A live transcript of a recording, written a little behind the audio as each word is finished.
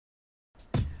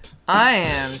I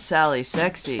am Sally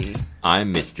Sexy.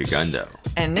 I'm Mitch Jagundo.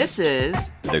 And this is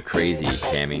the Crazy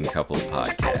Camming Couple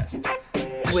Podcast.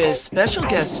 With special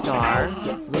guest star,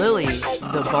 Lily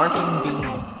the Barking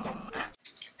Bean.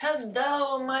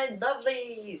 Hello, my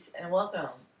lovelies, and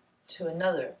welcome to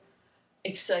another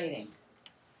exciting,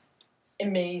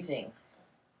 amazing,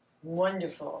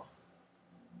 wonderful,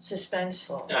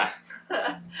 suspenseful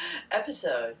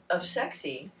episode of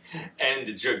Sexy and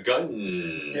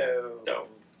Jagundo. No.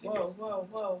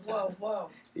 Whoa.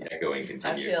 The echoing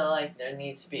continues. I feel like there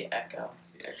needs to be echo.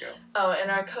 The echo. Oh, and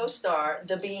our co-star,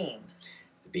 the Bean.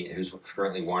 The Bean, who's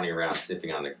currently wandering around,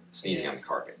 sneezing on the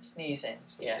carpet. Sneezing,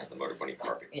 on the motor bunny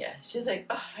carpet. Yeah, she's like,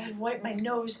 oh, I have to wipe my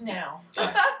nose now.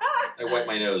 I wipe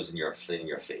my nose in your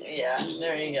face. Yeah,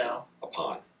 there you go.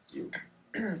 Upon you.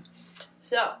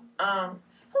 So,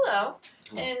 hello,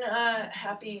 and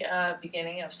happy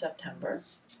beginning of September,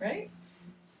 right?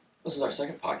 This is our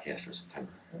second podcast for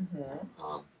September.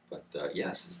 Mm-hmm. But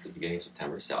yes, it's the beginning of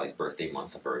September, Sally's birthday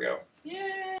month, Virgo.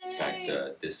 Yay! In fact,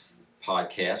 this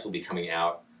podcast will be coming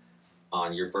out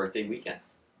on your birthday weekend.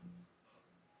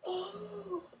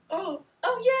 Oh,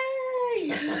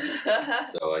 yay!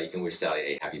 So you can wish Sally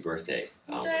a happy birthday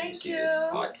when you see this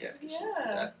podcast.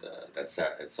 Yeah. That's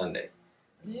Sunday.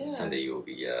 Yeah. Sunday you'll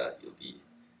be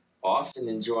off and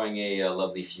enjoying a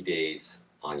lovely few days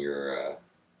on your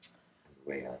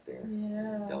way out there.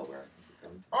 Yeah. Delaware.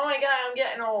 Oh my God, I'm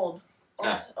getting old.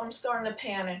 I'm starting to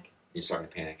panic. You're starting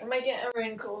to panic? Am I getting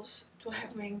wrinkles? Do I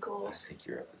have wrinkles? I think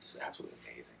you're just absolutely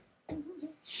amazing.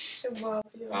 I love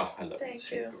you. Oh, I love you.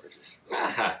 Thank you. Gorgeous.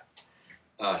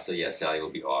 So yeah, Sally will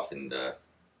be off, and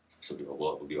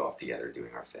we'll be off together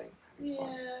doing our thing.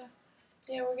 Yeah,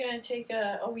 we're gonna take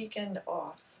a weekend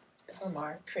off from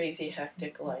our crazy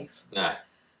hectic life.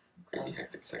 Crazy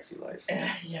hectic sexy life.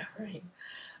 Yeah, right.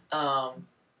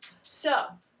 So,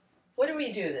 what do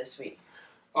we do this week?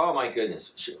 Oh my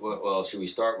goodness. Should we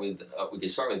start with? We can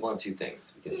start with one of two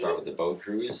things. We can start with the boat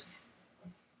cruise,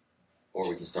 or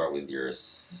we can start with your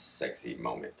sexy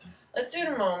moment. Let's do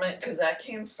the moment because that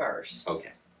came first.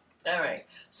 Okay. All right.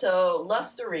 So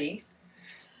Lustery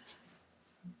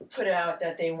put out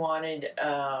that they wanted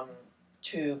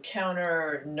to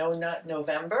counter No Nut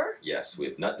November. Yes,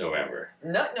 with Nut November.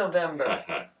 Nut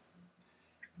November.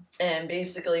 And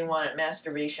basically wanted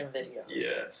masturbation videos.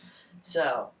 Yes.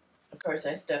 So, of course,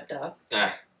 I stepped up.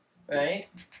 Right?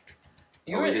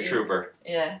 You were a trooper.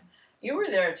 Yeah. You were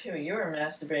there too. You were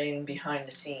masturbating behind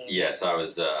the scenes. Yes,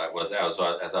 as I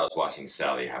was watching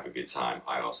Sally have a good time,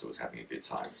 I also was having a good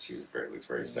time. She was looked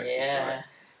very sexy. Yeah.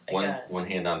 So one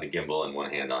hand on the gimbal and one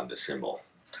hand on the shrimble.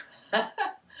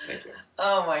 Thank you.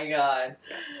 Oh my God.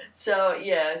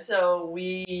 Yeah. So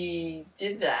we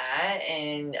did that,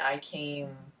 and I came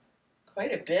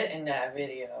quite a bit in that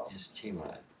video. Yes, she came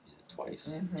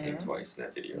twice. Mm-hmm. Came twice in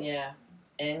that video. Yeah,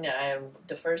 and I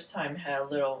the first time had a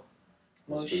little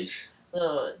Smooch. I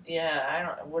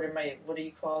don't. What do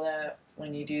you call that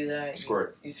when you do that?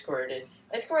 Squirt. You squirted.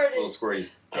 I squirted. A little squirty.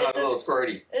 A little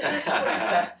squirty.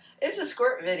 It's a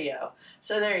squirt video.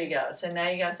 So there you go. So now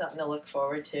you got something to look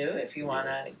forward to if you want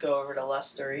to go over to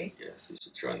Lustery. Yes, you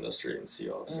should join Lustery and see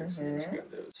all the sexy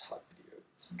those hot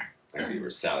videos. I see there were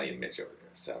Sally and Mitch over there.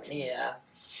 Sally.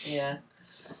 Yeah.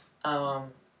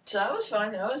 So that was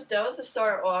fun. That was the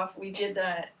start off. We did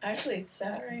that actually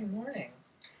Saturday morning.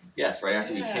 Yes, right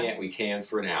after we canned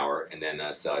for an hour, and then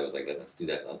Sally was like, "Let's do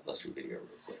that Lustery video real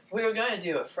quick." We were going to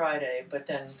do it Friday, but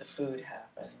then the food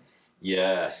happened.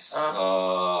 Yes.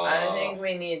 I think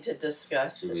we need to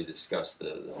discuss. Should we discuss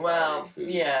the Friday food?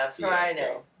 Yeah, fiasco?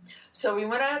 Friday. So we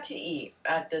went out to eat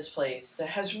at this place that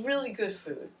has really good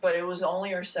food, but it was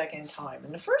only our second time.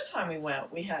 And the first time we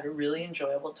went, we had a really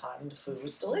enjoyable time. The food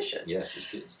was delicious. Yes, it was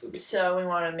good. Still good. So we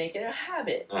want to make it a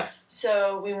habit.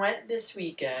 So we went this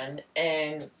weekend,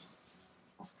 and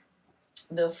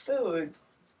the food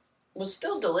was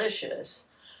still delicious,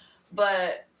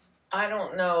 but I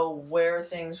don't know where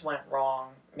things went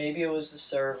wrong. Maybe it was the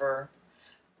server.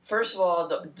 First of all,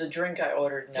 the drink I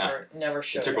ordered never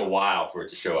showed up. It took a while for it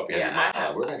to show up.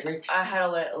 Where'd I drink? I had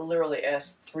to literally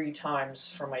ask 3 times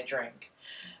for my drink.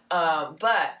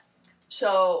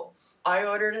 So I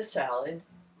ordered a salad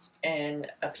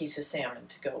and a piece of salmon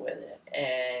to go with it.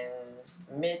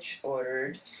 And Mitch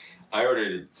ordered... I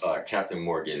ordered Captain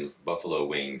Morgan buffalo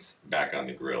wings back on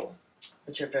the grill.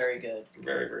 Which are very good.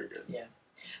 Very, very good. Yeah.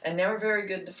 And they were very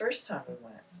good the first time we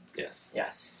went. Yes.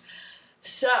 Yes.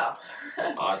 So.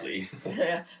 Oddly.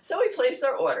 Yeah. So we placed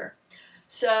our order.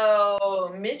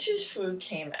 So Mitch's food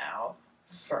came out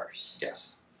first.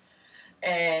 Yes.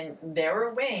 And there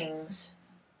were wings,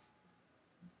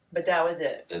 but that was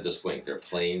it. They're just wings. They're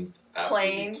plain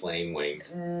Plain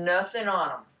wings. Nothing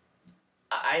on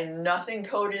them. Nothing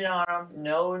coated on them.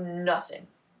 No, nothing.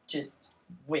 Just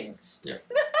wings. Yeah.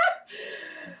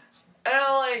 And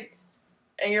I'm like,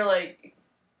 and you're like,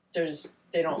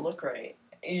 they don't look right.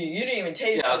 You didn't even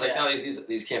taste it. Yeah, I was like, no,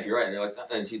 these can't be right. And they're like,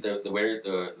 and see, the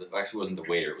waiter, actually wasn't the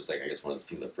waiter. It was like, I guess one of those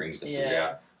people that brings the food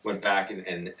out. Went back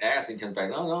and asked, and comes back.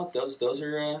 No, those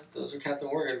are Captain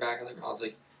Morgan back in the. I was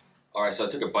like, all right. So I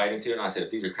took a bite into it, and I said,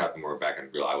 if these are Captain Morgan back in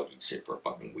the grill, I will eat shit for a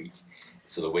fucking week.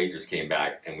 So the waitress came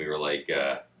back, and we were like,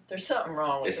 there's something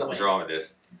wrong with something's wrong with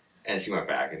this. And she went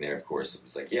back, and there, of course, it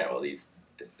was like, yeah, well, they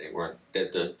weren't.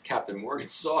 The Captain Morgan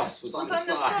sauce was on the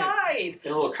side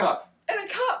in a little cup. In a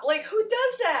cup, like who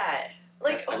does that?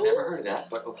 Like I've never heard of that,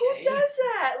 but okay. Who does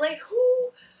that? Like who?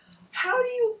 How do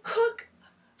you cook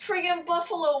friggin'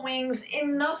 buffalo wings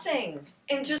in nothing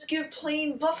and just give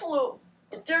plain buffalo?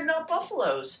 They're not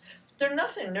buffaloes. They're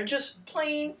nothing. They're just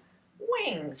plain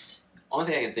wings. Only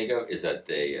thing I can think of is that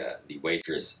the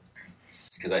waitress,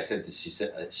 because I said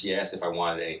that she asked if I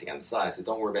wanted anything on the side. I said,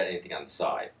 don't worry about anything on the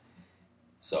side.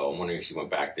 So I'm wondering if she went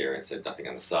back there and said nothing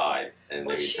on the side, and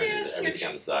maybe turned into everything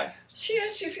on the side. She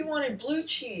asked you if you wanted blue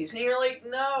cheese, and you're like,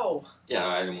 no. Yeah,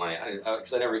 I didn't want it,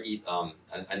 because I never eat.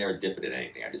 I never dip it in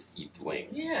anything. I just eat the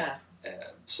wings. Yeah.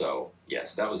 So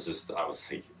yes, that was just. I was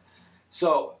thinking.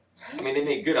 So I mean, they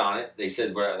made good on it. They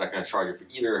said we're not going to charge you for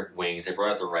either wings. They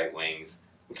brought out the right wings,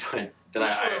 but then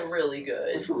which were really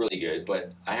good. Which were really good,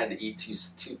 but I had to eat two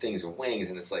things of wings,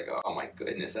 and it's like, oh my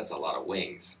goodness, that's a lot of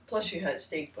wings. Plus, you had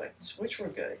steak bites, which were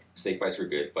good. Steak bites were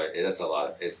good, but that's a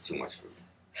lot. It's too much food.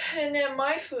 And then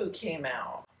my food came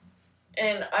out,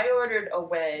 and I ordered a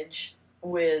wedge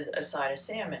with a side of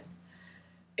salmon.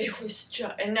 It was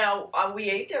just, and now we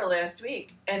ate there last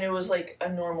week, and it was like a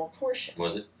normal portion.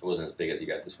 Was it? It wasn't as big as you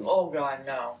got this week. Oh God,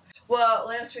 no. Well,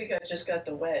 last week I just got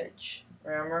the wedge.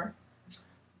 Remember?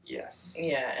 Yes.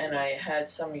 Yeah, and I had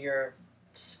some of your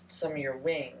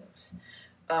wings.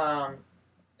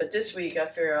 But this week I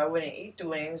figured I wouldn't eat the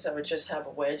wings. I would just have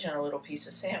a wedge and a little piece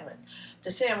of salmon.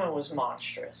 The salmon was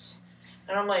monstrous.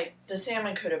 And I'm like, the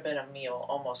salmon could have been a meal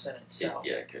almost in itself.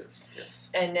 Yeah, it could have. Yes.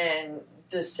 And then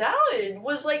the salad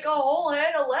was like a whole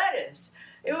head of lettuce.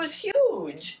 It was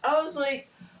huge. I was like,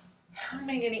 how am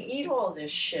I going to eat all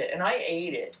this shit? And I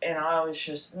ate it. And I was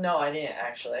just, no, I didn't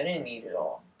actually. I didn't eat it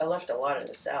all. I left a lot of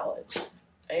the salad.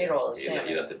 I ate all the salmon.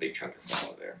 You left the big chunk of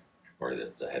salad there. Or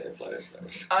the head of lettuce. That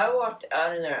was. I walked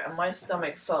out of there and my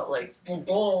stomach felt like boom.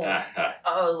 I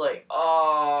was like,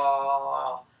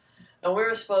 oh. And we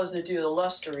were supposed to do the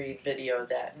Lustery video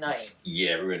that night.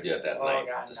 Yeah, we were going to do that night.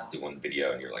 God, just do one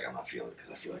video, and you're like, I'm not feeling it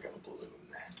because I feel like I'm a balloon.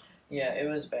 Yeah, it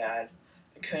was bad.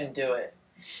 I couldn't do it.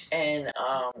 And,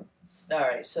 all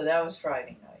right, so that was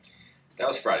Friday night. That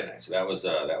was Friday night, so that was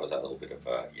a little bit of,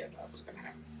 that was going to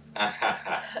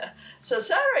happen. So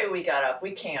Saturday we got up,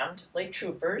 we camped like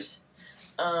troopers.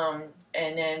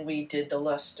 And then we did the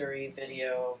Lustery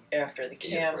video after the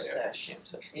camp session.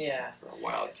 Yeah. For a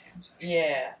wild camp session.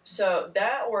 Yeah. So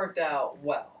that worked out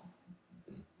well.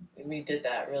 We did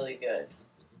that really good.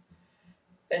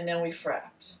 And then we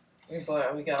frapped. We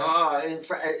got.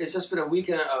 It's just been a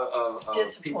weekend of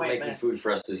people making food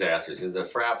for us disasters. Because the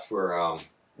fraps were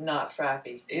not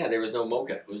frappy. Yeah, there was no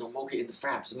mocha. There was no mocha in the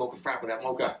fraps. It's a mocha frap without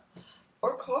mocha.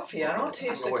 Or coffee. I don't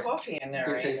taste the coffee in there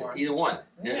anymore. Taste either one.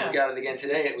 Yeah. We got it again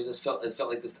today. It felt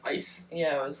like just ice.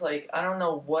 Yeah, it was like, I don't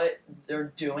know what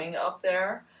they're doing up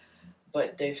there,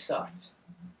 but they've sucked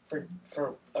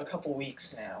for a couple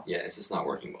weeks now. Yeah, it's just not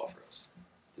working well for us.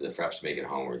 The fraps make it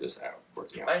home. We're just out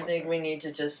working out. I think we need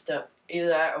to just either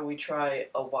that or we try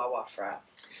a Wawa frap.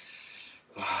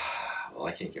 Well,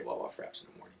 I can't get Wawa fraps in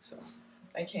the morning, so.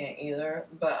 I can't either,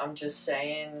 but I'm just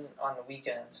saying on the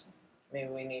weekends. Maybe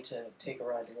we need to take a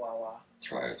ride to Wawa.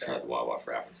 Try the Wawa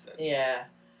frap instead. Yeah,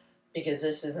 because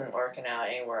this isn't working out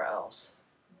anywhere else.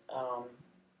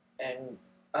 And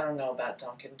I don't know about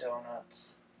Dunkin'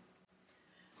 Donuts.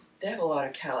 They have a lot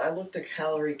of calories. I looked the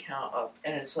calorie count up,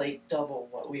 and it's like double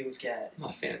what we would get. I'm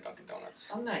not a fan of Dunkin'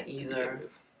 Donuts. I'm not either.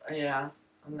 Yeah,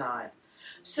 I'm not.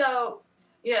 So,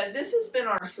 yeah, this has been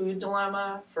our food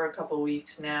dilemma for a couple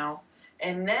weeks now.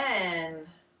 And then,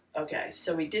 okay,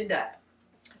 so we did that.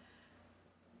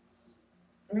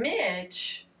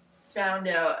 Mitch found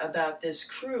out about this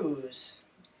cruise.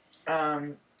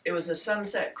 It was a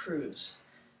sunset cruise,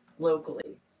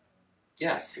 locally.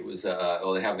 Yes, it was.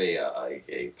 Well, they have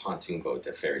a pontoon boat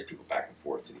that ferries people back and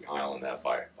forth to the island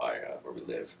by where we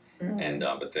live, and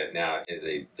but then now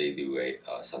they do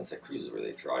a sunset cruises where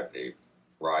they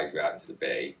ride you out into the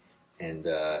bay, and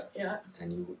the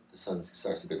sun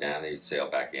starts to go down. They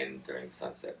sail back in during the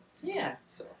sunset. Yeah.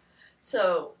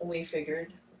 So we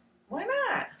figured. Why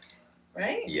not?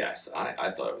 right? Yes,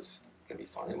 I thought it was gonna be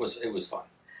fun. It was fun.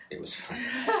 It was fun.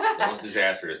 Almost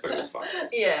disastrous, but it was fun.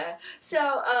 Yeah.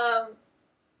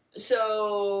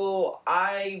 So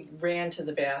I ran to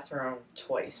the bathroom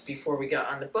twice before we got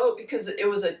on the boat because it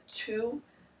was a two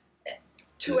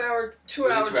hour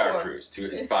cruise.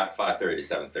 5:30 to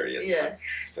 7:30. Yeah.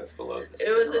 That's below this.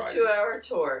 It was a 2 hour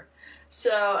tour.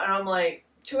 So, and I'm like,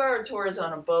 2 hour tours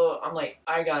on a boat. I'm like,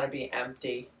 I gotta be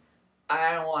empty.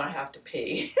 I don't want to have to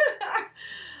pee.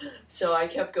 So I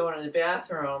kept going to the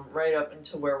bathroom right up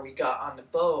until where we got on the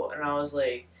boat, and I was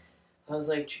like,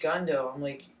 Jagundo, I'm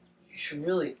like, you should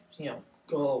really,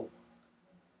 go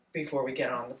before we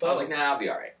get on the boat. I was like, nah, I'll be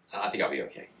all right. I think I'll be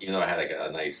okay. Even though I had like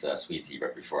a nice sweet tea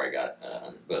right before I got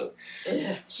on the boat.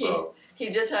 Yeah. So he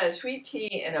just had a sweet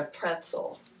tea and a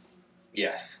pretzel.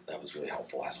 Yes, that was really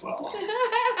helpful as well.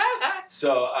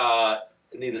 So,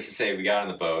 needless to say, we got on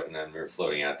the boat and then we were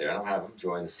floating out there. And I'm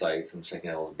enjoying the sights. I'm checking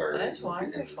out all the birds. That's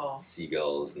wonderful. And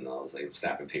seagulls, and I was like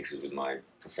snapping pictures with my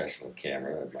professional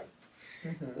camera that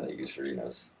I use for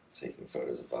taking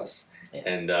photos of us. Yeah.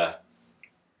 And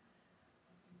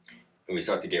we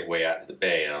start to get way out to the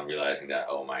bay, and I'm realizing that,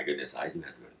 oh my goodness, I do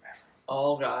have to go to the bathroom.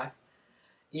 Oh God,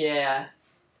 yeah,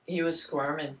 he was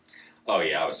squirming. Oh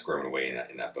yeah, I was squirming away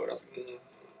in that boat. I was like,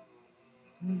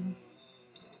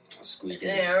 squeaking.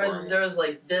 Yeah, there was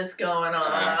like this going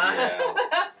on. Yeah.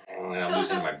 And I'm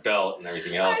loosening my belt and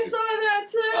everything else. I saw that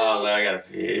too. Oh, I gotta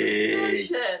pee. Oh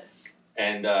shit.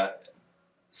 And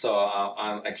so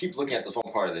I keep looking at this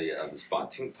one part of this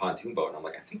pontoon boat, and I'm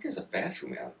like, I think there's a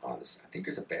bathroom on this. I think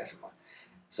there's a bathroom on.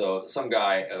 So some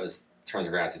guy turns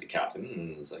around to the captain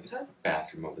and is like, "Is that a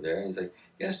bathroom over there?" And he's like,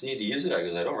 "Yes, you need to use it." I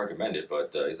goes, "I don't recommend it,"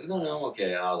 but he's like, "No, I'm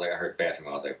okay." And I was like, I heard bathroom.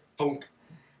 I was like, boom.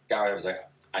 Guy right, I was like,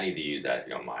 "I need to use that if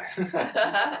you don't mind."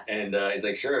 And he's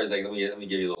like, "Sure." He's like, "Let me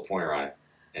give you a little pointer on it."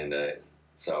 And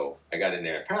so I got in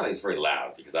there. Apparently, it's very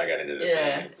loud because I got into the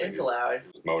thing. It's like loud.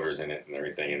 There was motors in it and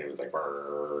everything, and it was like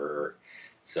brrr.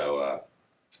 So,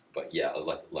 but yeah,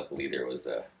 luckily there was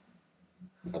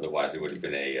otherwise it would have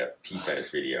been a pee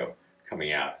fetish video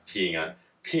coming out, peeing on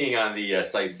the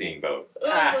sightseeing boat. Oh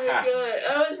my God!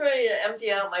 I was ready to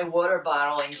empty out my water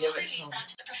bottle and give it to him. That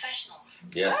to the professionals.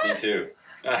 Yes, me too.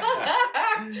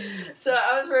 So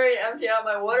I was ready to empty out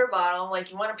my water bottle. I'm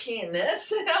like, "You want to pee in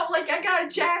this?" And I'm like, "I got a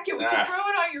jacket. We can throw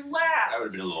it on your lap." That would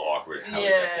have been a little awkward. I would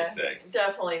definitely say.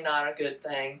 Definitely not a good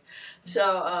thing.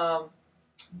 So,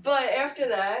 but after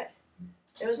that,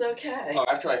 it was okay. Oh,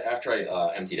 after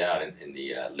I emptied out in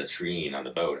the latrine on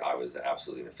the boat, I was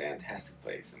absolutely in a fantastic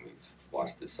place, and we've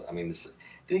watched this. I mean, this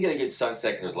didn't get a good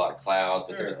sunset because there's a lot of clouds,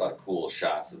 but there's a lot of cool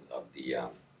shots of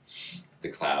the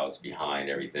clouds behind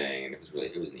everything, and it was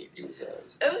neat. It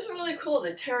was really cool.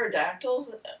 The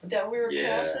pterodactyls that we were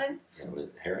passing. Yeah,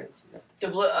 with herons. Yeah. The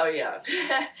blue. Oh yeah.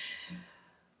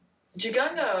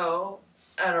 Jagundo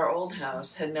at our old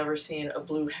house had never seen a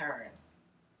blue heron,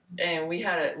 and we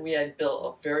had built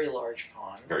a very large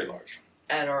pond. Very large.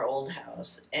 At our old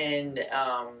house, and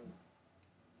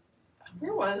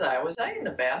where was I? Was I in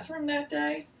the bathroom that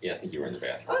day? Yeah, I think you were in the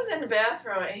bathroom. I was in the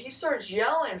bathroom, and he starts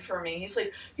yelling for me. He's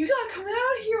like, "You gotta come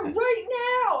out here right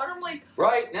now!" And I'm like,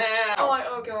 "Right now!"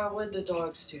 Oh God, what did the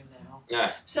dogs do now?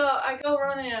 Yeah. So I go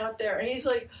running out there, and he's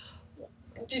like,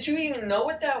 "Did you even know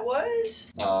what that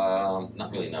was?" Not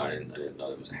really. No, I didn't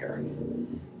know it was a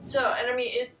heron. So, and I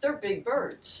mean, they're big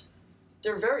birds.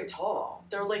 They're very tall.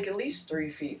 They're like at least 3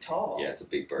 feet tall. Yeah, it's a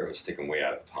big bird. It was sticking way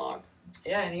out of the pond.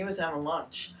 Yeah, and he was having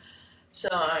lunch. So,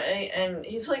 and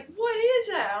he's like, "What is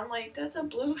that?" I'm like, "That's a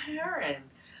blue heron."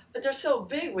 But they're so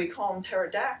big, we call them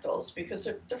pterodactyls because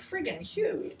they're friggin'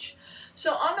 huge.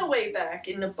 So on the way back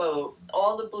in the boat,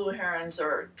 all the blue herons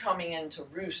are coming in to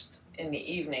roost in the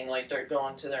evening, like they're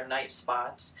going to their night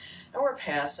spots. And we're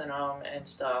passing them and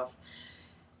stuff.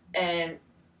 And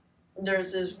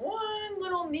there's this one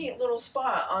neat little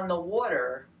spot on the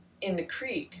water in the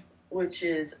creek, which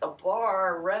is a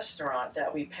bar restaurant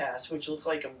that we passed, which looked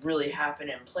like a really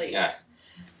happening place. Yeah,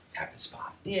 it's a happening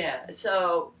spot. Yeah,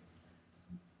 so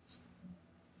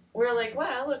we're like, wow,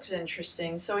 that looks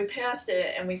interesting. So we passed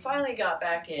it, and we finally got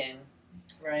back in,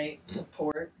 right, to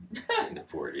port. In the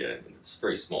port, yeah. It's a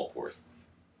very small port.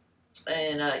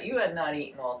 And you had not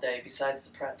eaten all day besides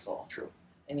the pretzel. True.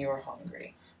 And you were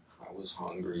hungry. I was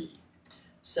hungry.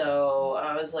 So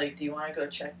I was like, "Do you want to go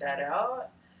check that out?"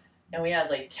 And we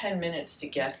had like 10 minutes to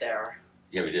get there.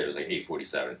 Yeah, we did. It was like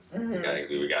 8:47.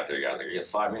 Mm-hmm. We got there. The guy was like, "You have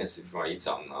 5 minutes if you want to eat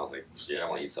something." I was like, "Yeah, I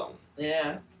want to eat something."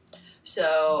 Yeah.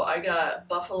 So I got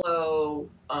buffalo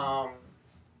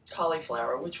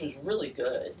cauliflower, which was really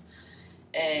good.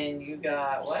 And you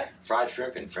got what? Fried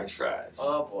shrimp and French fries.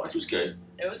 Oh boy, which was good.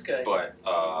 It was good. But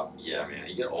yeah, man,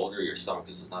 you get older, your stomach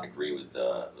just does not agree with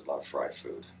a lot of fried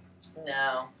food.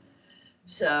 No.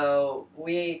 So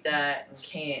we ate that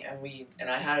and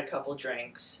I had a couple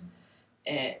drinks,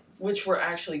 and which were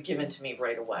actually given to me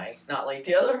right away, not like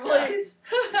the other place.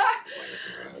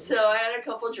 So I had a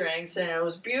couple drinks, and it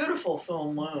was beautiful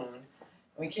full moon.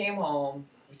 We came home.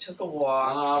 We took a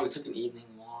walk. We took an evening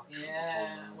walk.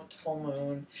 Yeah, with the full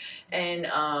moon, and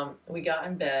we got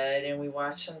in bed and we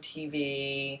watched some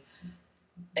TV,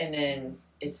 and then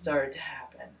it started to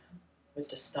happen with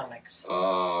the stomachs.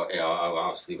 Oh yeah, I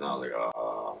was sleeping. I was like,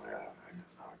 oh man, my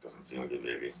stomach doesn't feel good,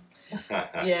 baby.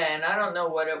 Yeah, and I don't know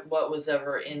what was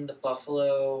ever in the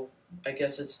buffalo. I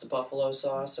guess it's the buffalo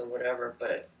sauce or whatever,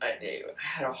 but I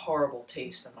had a horrible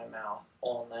taste in my mouth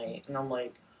all night, and I'm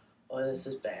like, oh, this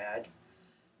is bad.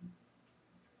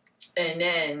 And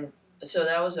then, so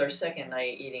that was our second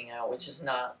night eating out, which is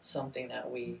not something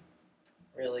that we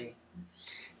really...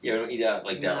 Yeah, we don't eat out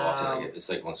like that often. It's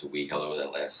like once a week, although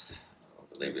that last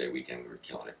Labor Day weekend, we were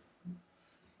killing it.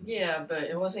 Yeah, but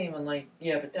it wasn't even like...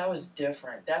 Yeah, but that was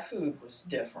different. That food was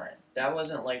different. That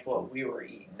wasn't like what we were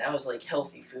eating. That was like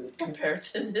healthy food compared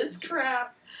to this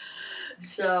crap.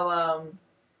 So,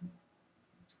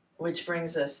 which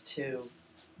brings us to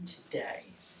today.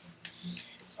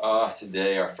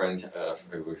 Today, our friend,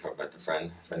 we were talking about the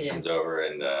friend comes over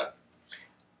and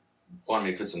wanted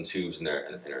me to put some tubes in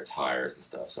her tires and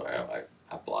stuff. So I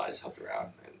obliged, helped her out,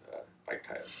 and bike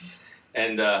tires.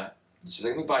 And she's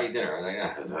like, "Let me buy you dinner."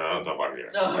 I was like, "Don't buy me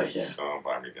dinner." Oh yeah. Don't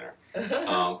buy me dinner.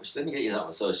 She's like, "Let me get you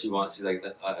something." So she's like,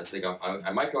 it's like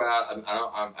I might go out.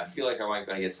 I feel like I might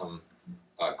gonna get some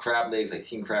crab legs, like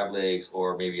king crab legs,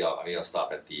 or maybe I'll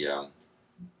stop at the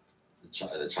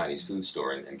Chinese food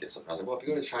store and get something. I was like, well, if you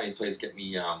go to the Chinese place, get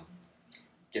me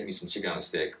some chicken on a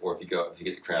stick, or if you get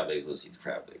the crab legs, we'll just eat the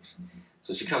crab legs.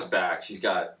 So she comes back. She's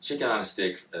got chicken on a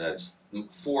stick. That's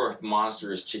 4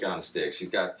 monstrous chicken on a stick. She's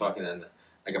got fucking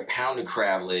like a pound of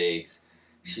crab legs.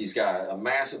 She's got a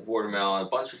massive watermelon, a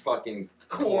bunch of fucking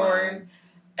corn.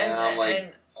 And I'm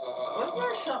like, was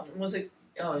there something? Was it?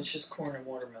 Oh, it's just corn and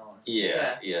watermelon.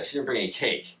 Yeah. She didn't bring any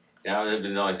cake. That would have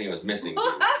been the only thing that was missing.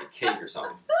 Was a cake or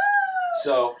something.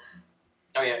 So,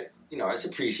 I mean, it's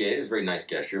appreciated. It was a very nice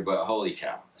gesture, but holy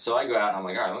cow. So I go out and I'm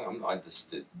like, all right,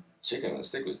 the chicken on the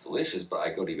stick was delicious, but I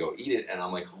go eat it, and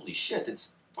I'm like, holy shit,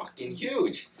 it's fucking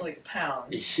huge. It's like a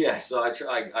pound. Yeah, so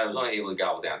I was only able to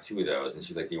gobble down 2 of those, and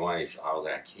she's like, do you want any? I was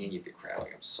like, I can't eat the crab.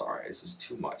 Like, I'm sorry, this is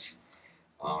too much.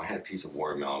 I had a piece of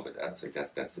watermelon, but that's it.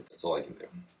 That's all I can do.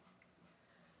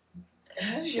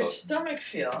 How does your stomach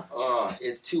feel? Oh,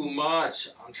 it's too much.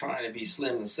 I'm trying to be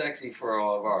slim and sexy for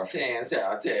all of our fans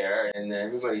out there, and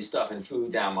everybody's stuffing food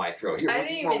down my throat. Here,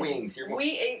 more wings. Here, more.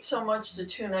 We ate so much the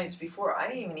 2 nights before. I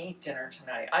didn't even eat dinner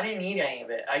tonight. I didn't eat any of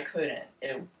it. I couldn't.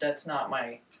 That's not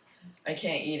my... I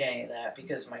can't eat any of that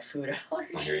because of my food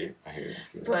allergy. I hear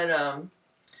you. But, I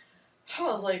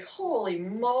was like, holy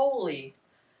moly.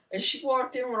 And she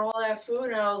walked in with all that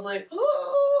food, and I was like,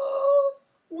 oh,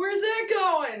 where's that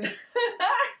going?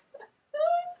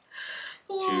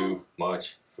 Too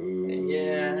much food.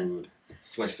 Yeah.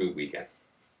 It's too much food weekend.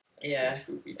 Yeah.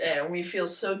 And we feel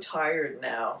so tired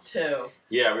now, too.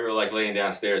 Yeah, we were like laying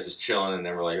downstairs just chilling, and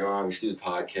then we're like, oh, we should do the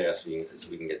podcast so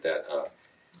we can get that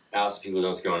out so people know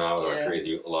what's going on with our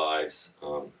crazy lives.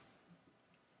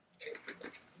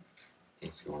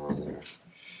 What's going on there?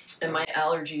 And my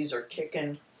allergies are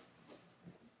kicking.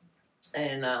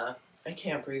 And I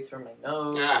can't breathe through my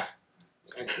nose. I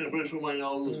can't breathe through my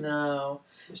nose. No.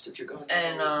 Mr. Jagundo.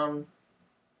 And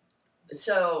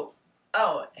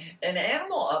an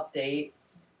animal update.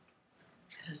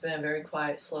 Has been a very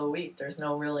quiet, slow week. There's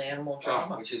no really animal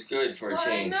drama. Which is good for a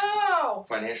change. I know.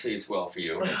 Financially, it's well for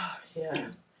you.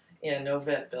 Yeah, no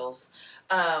vet bills.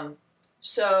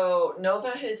 So Nova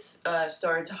has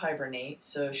started to hibernate,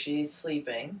 so she's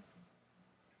sleeping.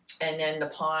 And then the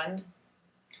pond...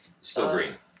 Still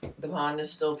green. The pond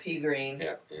is still pea green.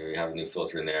 Yeah, we have a new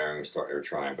filter in there, and we're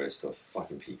trying, but it's still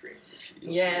fucking pea green.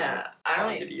 You'll see a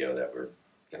video that we're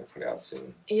gonna put out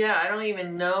soon. Yeah, I don't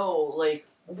even know. Like,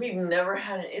 we've never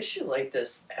had an issue like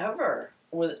this ever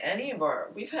with any of our.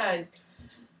 We've had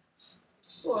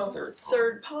the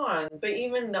third pond, but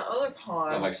even the other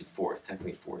pond. Well, actually fourth.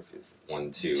 Technically fourth. 1,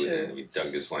 2, and then we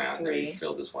dug this one out, 3. And then we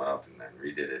filled this one up, and then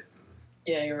redid it.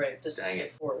 Yeah, you're right. This is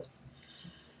the 4th.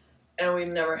 And we've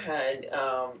never had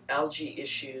algae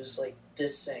issues like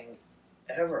this thing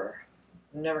ever.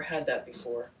 Never had that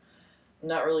before. I'm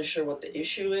not really sure what the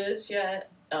issue is yet.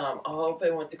 I'm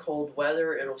hoping with the cold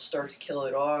weather it'll start to kill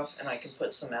it off and I can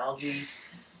put some algae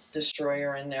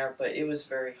destroyer in there, but it was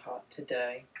very hot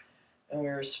today, and we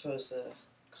were supposed to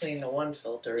clean the one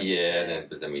filter. Yeah,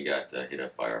 but then we got hit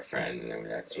up by our friend, and then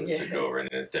that sort of took over,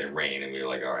 and it didn't rain, and we were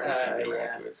like, all right, we can't get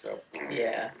around to it. So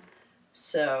yeah,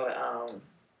 so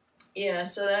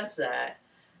so that's that.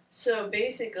 So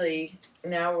basically,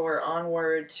 now we're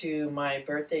onward to my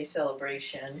birthday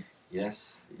celebration.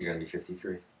 Yes, you're gonna be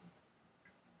 53.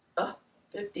 Oh,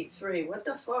 53. What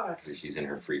the fuck? She's in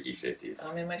her freaky 50s.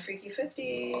 I'm in my freaky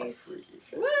 50s. Oh, freaky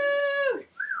 50s. Woo!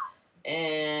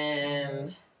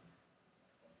 And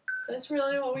that's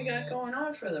really what we got going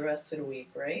on for the rest of the week,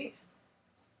 right?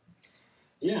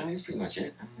 Yeah, I mean, that's pretty much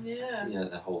it. Yeah.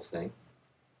 The whole thing.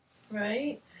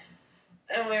 Right?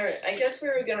 And I guess we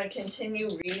were going to continue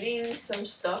reading some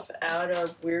stuff out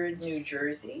of Weird New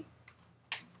Jersey.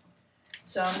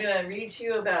 So I'm going to read to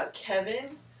you about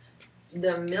Kevin,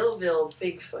 the Millville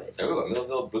Bigfoot. Oh, a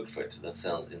Millville Bigfoot. That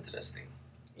sounds interesting.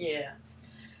 Yeah.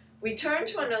 We turn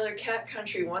to another Cat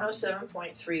Country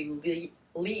 107.3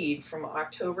 lead from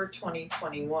October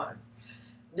 2021.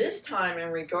 This time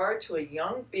in regard to a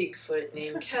young Bigfoot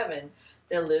named Kevin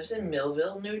that lives in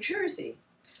Millville, New Jersey,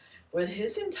 with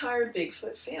his entire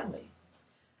Bigfoot family.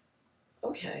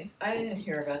 Okay, I didn't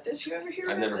hear about this. You ever hear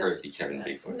about this? I've never heard of the Kevin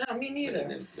Bigfoot. No, me neither.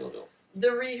 In Millville.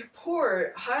 The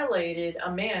report highlighted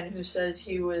a man who says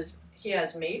he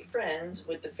has made friends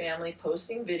with the family,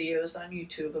 posting videos on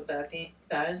YouTube about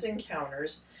his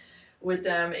encounters with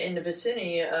them in the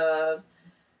vicinity of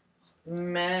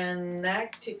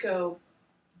Manactico.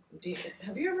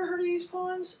 Have you ever heard of these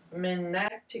ponds?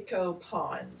 Manactico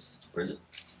Ponds. Where is it?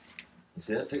 You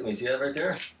see that? Can we see that right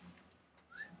there?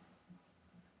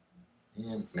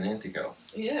 Yeah, Manantico.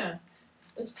 Yeah.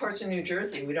 It's parts of New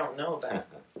Jersey we don't know about.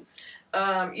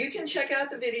 You can check out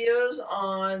the videos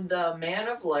on the Man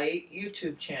of Light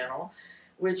YouTube channel,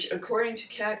 which, according to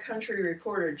Cat Country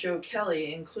reporter Joe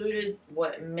Kelly, included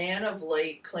what Man of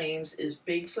Light claims is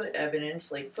Bigfoot evidence,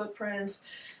 like footprints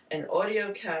and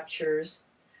audio captures.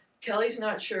 Kelly's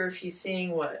not sure if he's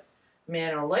seeing what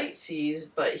Man of Light sees,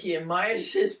 but he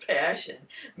admires his passion.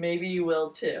 Maybe you will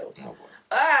too. Oh boy.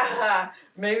 Ah!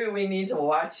 Maybe we need to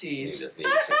watch these. Need to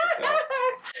check this out.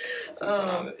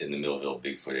 So in the Millville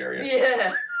Bigfoot area.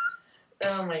 Yeah.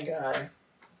 Oh my god.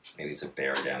 Maybe it's a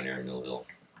bear down there in Millville.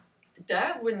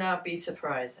 That would not be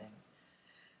surprising.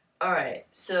 Alright,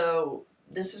 so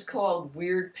this is called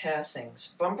Weird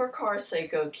Passings. Bumper car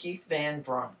psycho Keith Van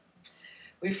Brunt.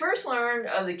 We first learned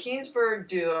of the Keensburg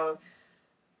duo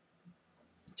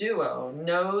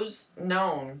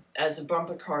known as the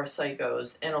Bumper Car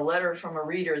Psychos in a letter from a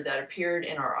reader that appeared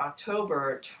in our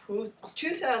October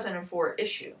 2004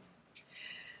 issue.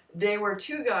 They were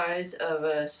two guys of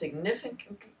a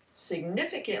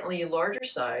significantly larger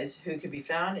size who could be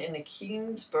found in the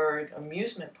Keensburg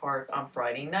amusement park on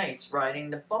Friday nights riding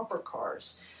the bumper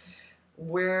cars,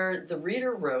 where the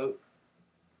reader wrote,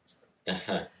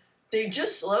 "They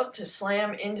just love to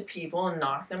slam into people and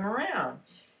knock them around."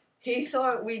 He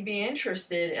thought we'd be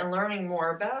interested in learning more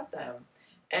about them,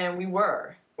 and we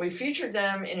were. We featured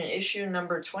them in an issue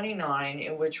number 29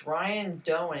 in which Ryan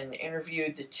Doan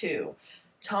interviewed the two,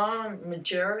 Tom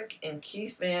Majerick and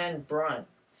Keith Van Brunt,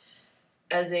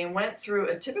 as they went through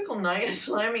a typical night of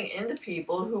slamming into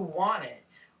people who want it,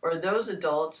 or those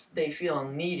adults they feel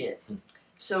need it.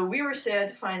 So we were sad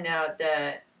to find out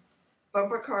that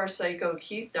Bumper Car Psycho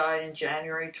Keith died in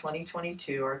January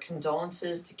 2022. Our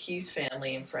condolences to Keith's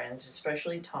family and friends,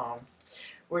 especially Tom.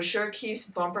 We're sure Keith's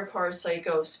Bumper Car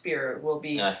Psycho spirit will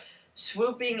be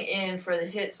swooping in for the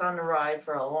hits on the ride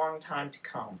for a long time to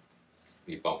come.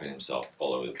 Be bumping himself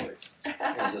all over the place.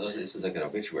 Yeah, so this is like an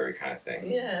obituary kind of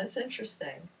thing. Yeah, it's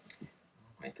interesting. Oh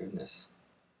my goodness.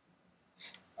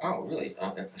 Oh, really?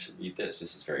 I should read this.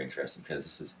 This is very interesting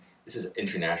because this is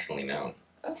internationally known.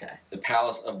 Okay. The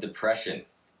Palace of Depression,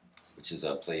 which is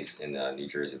a place in New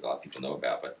Jersey that a lot of people know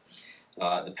about. But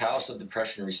the Palace of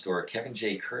Depression restorer Kevin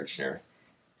J. Kirchner,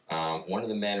 one of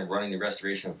the men running the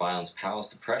restoration of Violence Palace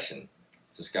Depression,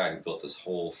 this guy who built this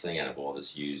whole thing out of all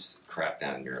this used crap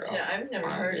down in Europe. Yeah, I've never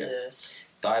heard of this.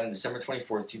 Died on December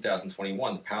 24th,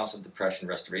 2021. The Palace of Depression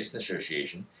Restoration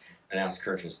Association announced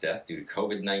Kirchner's death due to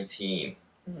COVID-19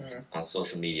 on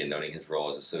social media, noting his role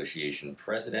as association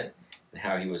president and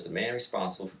how he was the man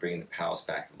responsible for bringing the palace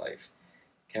back to life.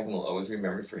 Kevin will always be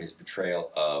remembered for his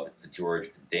portrayal of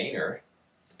George Daner,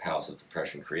 the Palace of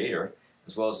Depression creator,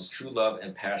 as well as his true love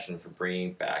and passion for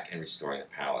bringing back and restoring the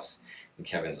palace. In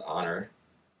Kevin's honor,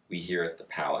 we here at the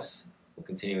palace will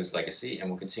continue his legacy and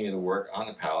will continue the work on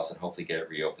the palace and hopefully get it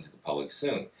reopened to the public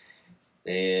soon.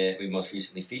 We most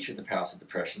recently featured the Palace of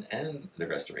Depression and the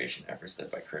restoration efforts led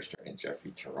by Kirchner and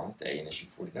Jeffrey Tarante in issue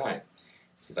 49.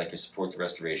 If you'd like to support the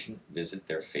restoration, visit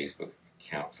their Facebook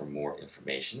account for more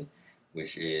information,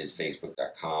 which is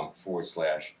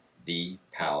facebook.com/The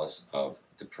Palace of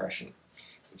Depression.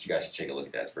 Which you guys should take a look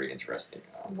at that. It's very interesting.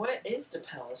 What is the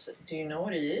Palace? Do you know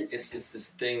what it is? It's this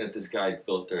thing that this guy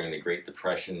built during the Great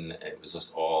Depression. It was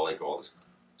just all this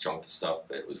junk stuff,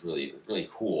 but it was really, really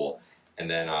cool. And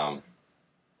then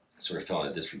sort of fell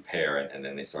into disrepair, and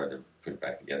then they started to put it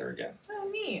back together again. Oh,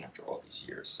 neat. After all these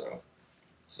years. So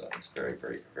it's very,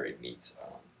 very, very neat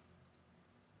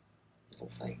little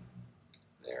thing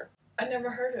there. I never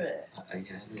heard of it.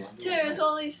 Yeah, There's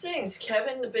all these things.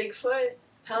 Kevin the Bigfoot,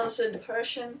 Palace of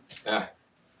Depression. Yeah.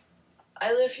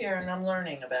 I live here and I'm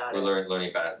learning about it. We're learning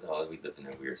about it. We live in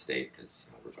a weird state because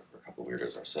we're a couple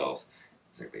weirdos ourselves,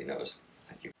 as everybody knows.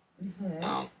 Thank you.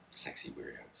 Mm-hmm. Sexy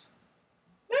weirdos.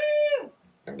 Woo!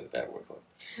 Remember the Bad Boy Club.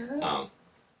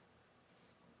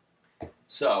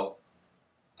 So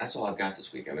that's all I've got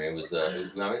this week. I mean, it was. I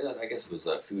guess it was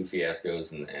food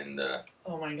fiascos and.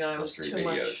 Oh my God! It was too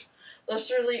videos. Much.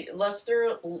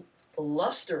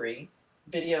 Lustery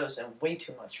videos and way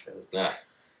too much food.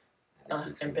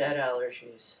 And bad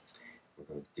allergies. We're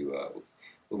going to do.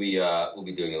 We'll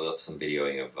be doing some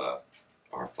videoing of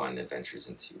our fun adventures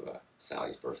into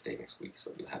Sally's birthday next week.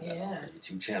 So we'll have that on our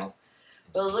YouTube channel.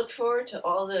 But look forward to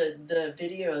all the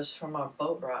videos from our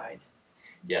boat ride.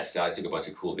 Yes, Sally took a bunch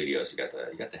of cool videos. You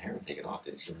got the heron taken off,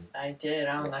 didn't you? I did.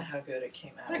 I don't know how good it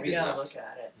came out. Not We good gotta enough. look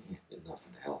at it. Yeah, good enough.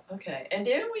 What the hell? Okay. And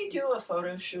didn't we do a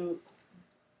photo shoot?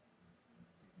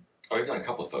 Oh, we've done a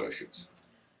couple of photo shoots.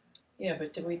 Yeah,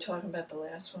 but did we talk about the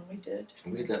last one we did?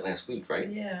 We did that last week, right?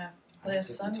 Yeah, I don't last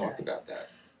think Sunday. We talked about that.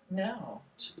 No.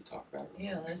 Should we talk about it?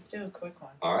 Yeah, let's do a quick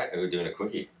one. All right, we're doing a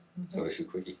quickie. Mm-hmm. Photo shoot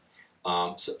quickie.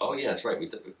 Yeah, that's right.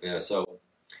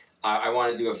 I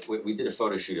wanted to do we did a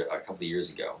photo shoot a couple of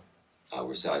years ago,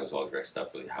 where Sally was all dressed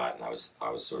up really hot, and I was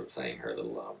sort of playing her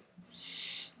little,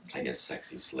 I guess,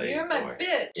 sexy slave You're my boy.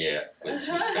 bitch. Yeah, but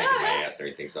she was spanking my ass and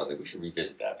everything. So I was like, we should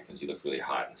revisit that because you looked really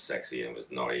hot and sexy and it was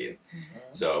naughty. And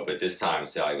so, but this time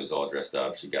Sally was all dressed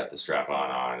up. She got the strap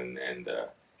on and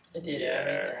I did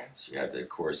everything. she had the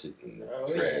corset and the Oh,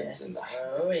 threads yeah. and the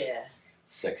Oh yeah.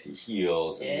 sexy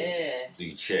heels and the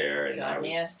blue chair. And Got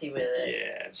nasty with it.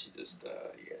 Yeah, and she just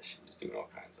she was doing all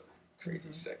kinds of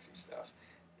crazy sexy stuff.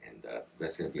 And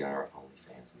that's gonna be on our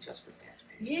OnlyFans and Just for Fans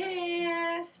page.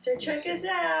 Yeah. So check us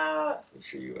out. Make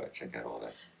sure you check out all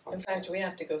that. Fun In fact, stuff. we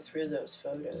have to go through those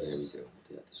photos. Yeah, we do. We'll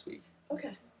do that this week. Okay.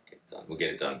 Get it done. We'll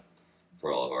get it done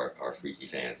for all of our freaky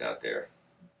fans out there.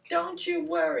 Don't you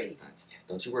worry.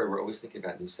 Don't you worry. We're always thinking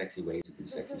about new sexy ways to do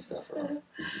sexy stuff for our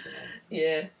freaky fans.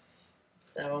 Yeah.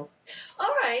 So,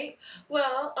 all right.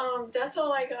 Well, that's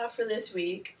all I got for this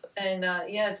week. And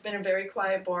it's been a very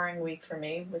quiet, boring week for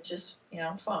me, which is,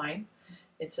 fine.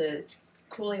 It's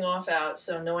cooling off out,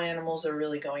 so no animals are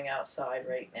really going outside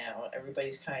right now.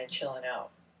 Everybody's kind of chilling out,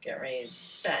 getting ready to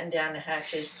batten down the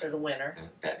hatches for the winter.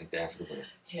 Battening down for the winter.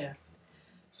 Yeah.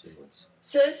 That's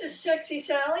So this is Sexy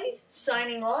Sally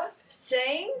signing off,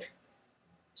 saying,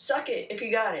 suck it if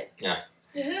you got it. Yeah.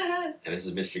 And this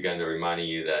is Mr. Jagundo reminding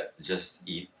you that just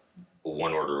eat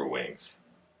one order of wings.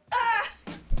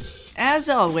 As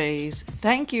always,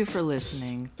 thank you for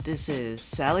listening. This is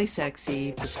Sally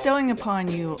Sexy, bestowing upon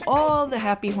you all the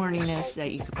happy horniness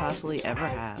that you could possibly ever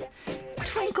have.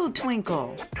 Twinkle,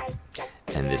 twinkle.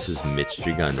 And this is Mitch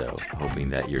Jagundo, hoping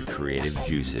that your creative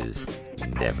juices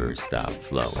never stop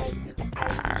flowing.